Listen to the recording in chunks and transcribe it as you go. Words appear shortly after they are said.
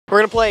We're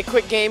going to play a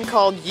quick game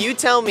called You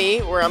Tell Me,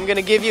 where I'm going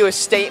to give you a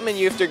statement.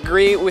 You have to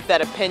agree with that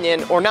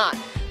opinion or not.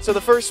 So the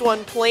first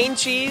one, plain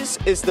cheese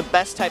is the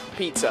best type of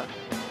pizza.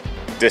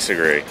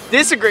 Disagree.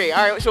 Disagree.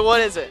 All right, so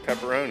what is it?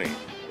 Pepperoni.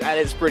 That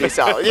is pretty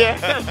solid, yeah.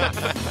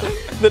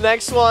 The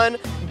next one,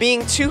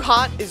 being too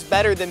hot is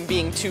better than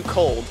being too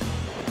cold.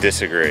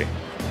 Disagree.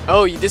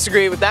 Oh, you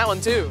disagree with that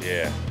one too?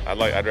 Yeah, I'd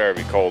rather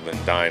be cold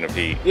than dying of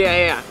heat.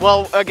 Yeah.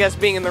 Well, I guess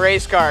being in the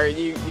race car,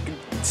 you can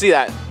see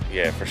that.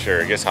 Yeah, for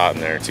sure. It gets hot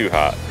in there. Too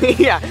hot.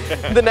 Yeah.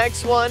 The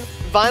next one,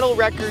 vinyl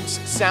records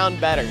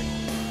sound better.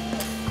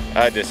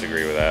 I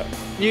disagree with that.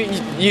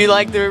 You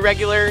like the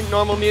regular,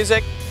 normal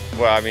music?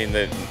 Well, I mean,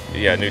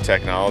 new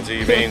technology,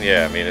 you mean?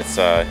 Yeah, I mean,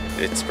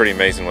 it's pretty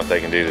amazing what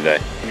they can do today.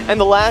 And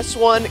the last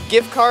one,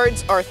 gift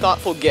cards are a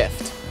thoughtful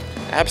gift.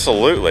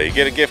 Absolutely. You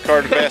get a gift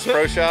card to Bass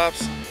Pro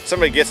Shops,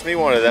 somebody gets me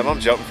one of them,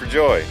 I'm jumping for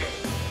joy.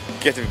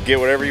 Get to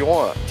get whatever you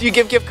want. Do you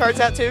give gift cards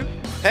out too?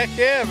 Heck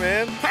yeah,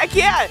 man. Heck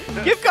yeah!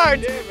 Gift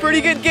cards! Yeah,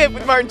 pretty good gift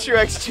with Martin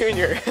Truex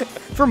Jr.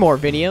 For more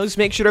videos,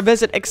 make sure to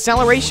visit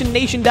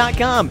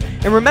AccelerationNation.com.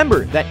 And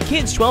remember that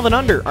kids 12 and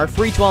under are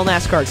free to all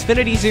NASCAR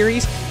Xfinity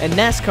Series and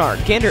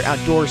NASCAR Gander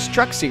Outdoors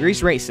Truck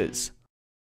Series races.